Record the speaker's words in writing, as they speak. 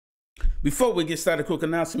Before we get started, quick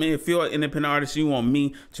announcement. If you're an independent artist, you want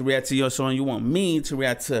me to react to your song, you want me to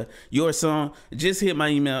react to your song, just hit my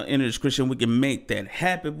email in the description. We can make that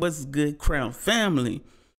happen. What's good, Crown family?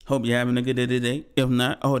 Hope you're having a good day today. If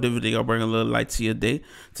not, I hope the video will bring a little light to your day.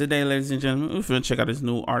 Today, ladies and gentlemen, we're going to check out this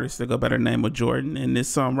new artist that go by the name of Jordan. And this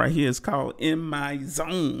song right here is called In My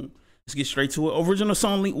Zone. Let's get straight to it. Original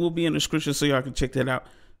song link will be in the description so y'all can check that out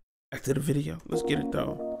after the video. Let's get it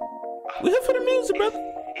though. We're here for the music, brother.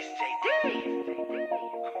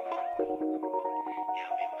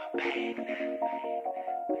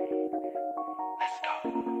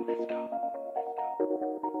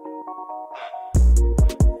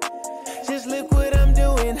 Just look what I'm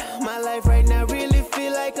doing. My life right now really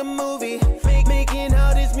feel like a movie. Making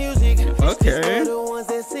all this music. Okay.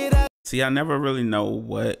 See, I never really know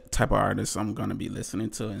what type of artist I'm gonna be listening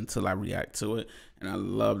to until I react to it. And I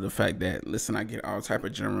love the fact that, listen, I get all type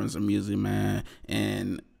of genres of music, man.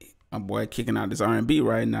 And my boy kicking out this R&B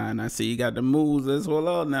right now, and I see he got the moves as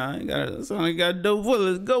well now. He got dope voice.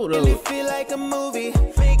 Let's go though. Really feel like a movie.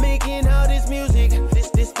 Making all this music.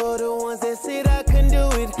 This for the ones that said I couldn't do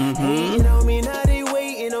it. Hating on me, now they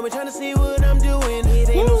waiting on me, trying to see what I'm doing. It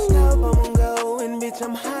ain't no stop, I'm on go, and bitch,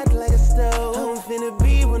 I'm hot like a stove. I'm finna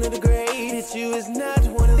be one of the greats. You is not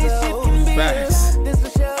one of those. This shit can be Facts. this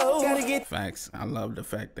for show. Gotta get Facts. I love the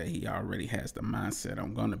fact that he already has the mindset.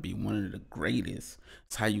 I'm gonna be one of the greatest.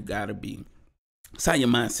 It's how you gotta be. It's how your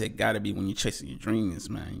mindset gotta be when you're chasing your dreams,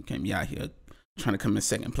 man. You can't be out here trying to come in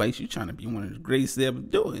second place. You're trying to be one of the greatest to ever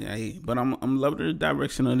do it. Hey, but I'm loving the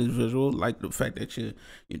direction of this visual. Like the fact that you're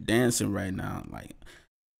dancing right now. Like,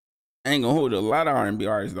 I ain't gonna hold it. A lot of R&B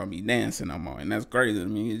artists don't be dancing no more, and that's crazy. I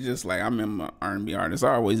mean, it's just like, I remember R&B artists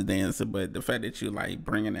always dancing, but the fact that you like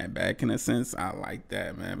bringing that back in a sense, I like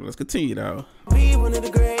that, man. But let's continue though. be one of the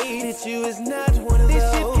greats. You is not one of those.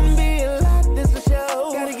 This shit can be a lot. This for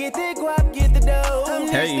show. Gotta get that guap, get the dough. I'm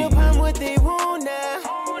next up, I'm what they want now.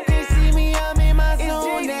 They see me, I'm in my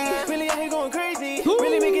zone now. Really out here going crazy.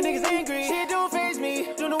 Really making niggas angry. Shit don't faze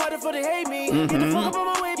me. Don't know why the fuck they hate me. Get the fuck up on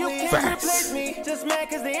my way, please. You can't replace me. Just mad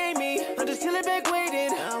cause they hate me. I'm just chilling back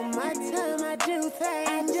waiting. On my time I do things.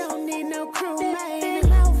 I don't need no crewmate.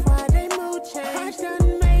 Mouth while they mood change. I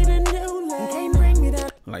done made a new lane. Can't bring me down.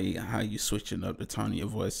 Like how you switching up the tone of your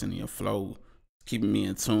voice and your flow, keeping me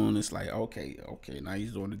in tune. It's like, okay, now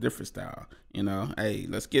he's doing a different style, you know. Hey,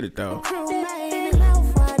 let's get it though.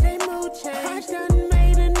 Mouth while they mood change. I done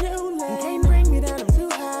made a new lane. Can't bring me down, I'm too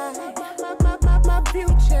high. My view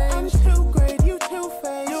change. I'm too great, you too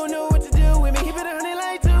fake. You don't know what to do with me. Keep it 100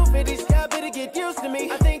 like 250. Y'all better get used to me.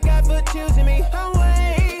 I thank God for choosing me. I'm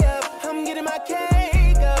way up. I'm getting my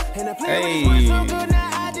cake up. And I play with this so good now.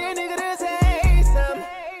 I dare nigga to say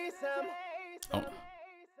some.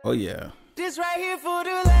 Oh yeah. This right here for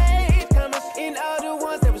the latecomers and all the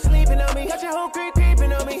ones that were sleeping on me. Got your whole crib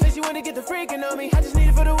creeping on me. Says you wanna get the freaking on me. I just need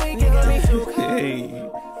it for the weekend. Got me so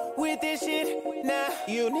cold with this shit. Nah,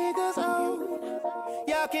 you niggas old.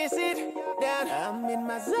 Y'all can't sit down. I'm in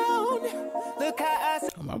my zone. Look how I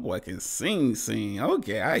Oh, my boy can sing.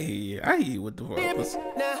 Okay, I hear you with the vocals.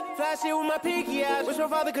 now fly shit with my pinky out. Wish my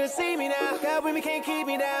father could see me now. God with me can't keep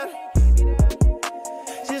me down.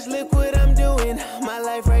 Just look what I'm doing. My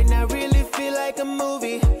life right now really feel like a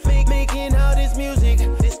movie. Making all this music.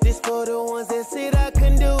 This for the ones that said I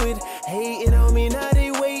couldn't do it. Hating on me, now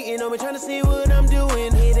they waiting on me, trying to see what I'm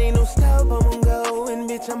doing. It ain't no stop, I'm on go, and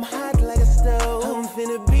bitch, I'm hot like a stove. I'm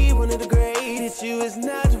finna be one of the greats. You is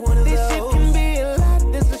not one of those. This shit can be a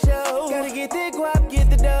lot, this for show. Gotta get that guap, get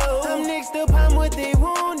the dough. I'm next up, I'm what they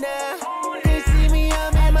want now. They see me,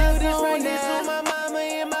 I'm in my zone right now. So my mama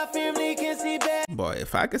and my family can see back. Boy,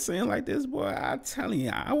 if I could sing like this, boy, I'm telling you,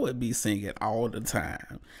 I would be singing all the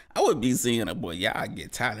time. I would be singing it, boy. Y'all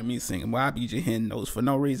get tired of me singing. Boy, I be just hitting notes for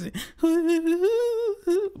no reason.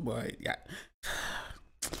 Boy, yeah.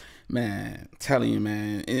 Man, telling you,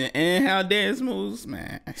 man. And how dance moves,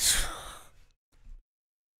 man.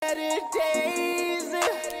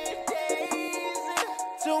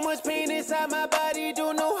 Too much pain inside my body.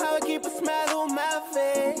 Don't know how I keep a smile on my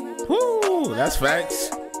face. Woo, that's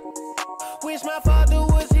facts. Wish my father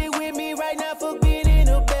was here with me right now for being in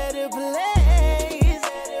a better place.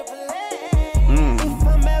 If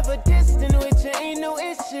I'm ever distant with you, ain't no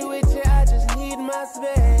issue with you. I just need my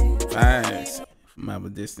space. Facts. If I'm ever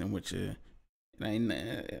distant with you, it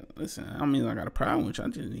ain't. Listen, I don't mean I got a problem with you. I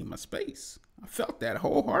just need my space. I felt that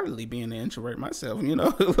wholeheartedly being an introvert myself. You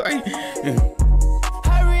know, like.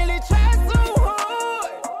 I really try so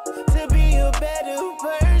hard to be a better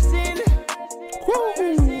person.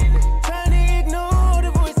 Woo.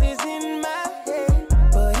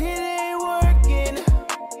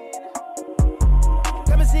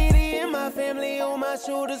 See the in my on my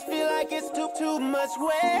shoulders feel like it's too much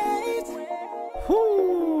weight.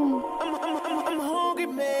 I'm hungry,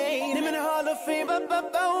 man. I'm in the Hall of Fame, but I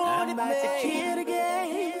want it, man. I'm about to kid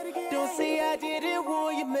again. Don't say I didn't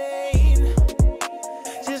want you, man.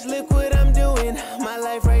 Just look what I'm doing. My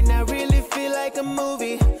life right now really feel like a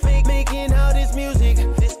movie. Making all this music.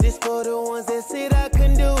 This for the ones that said I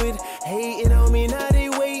couldn't do it. Hating on me, now they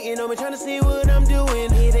waiting on me, trying to see what I'm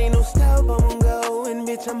doing. It ain't no stop, I'm going,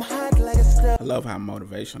 bitch, I'm hot like a star. I love how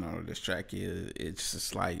motivational this track is. It's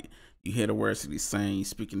just like you hear the words that he's saying, he's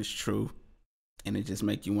speaking his truth, and it just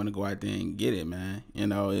make you want to go out there and get it, man. You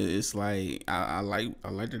know, it's like I like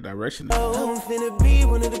the direction. I'm finna be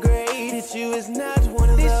one of the greatest. You is not one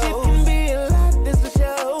of those. This shit can be a lot, this for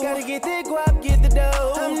sure. Gotta get that guap, get the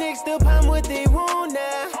dough. I'm next up, I'm what they want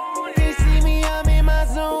now. They see me, I'm in my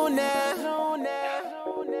zone now.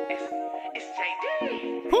 It's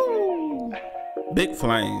JD. Woo! Big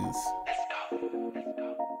Flames.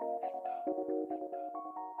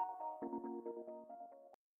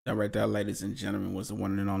 That right there, ladies and gentlemen, was the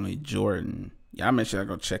one and only Jordan. Y'all make sure I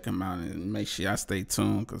go check him out and make sure y'all stay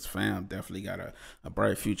tuned, because fam definitely got a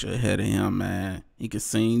bright future ahead of him, man. He can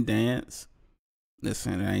sing, dance.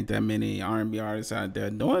 Listen, there ain't that many R&B artists out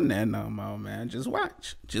there doing that no more, man. Just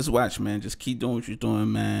watch, man. Just keep doing what you're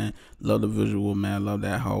doing, man. Love the visual, man. Love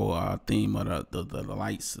that whole theme of the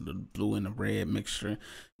lights, the blue and the red mixture.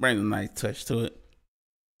 Bring a nice touch to it.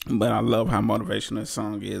 But I love how motivational the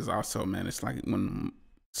song is also, man. It's like one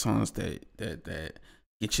songs that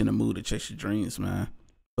get you in the mood to chase your dreams, man.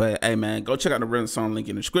 But hey, man, go check out the written song link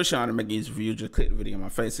in the description. I'm make an easy review. Just click the video on my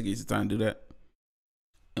face. It gives you time to do that.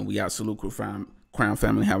 And we out. Salute, Crown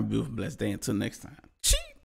family. Have a beautiful, blessed day. Until next time.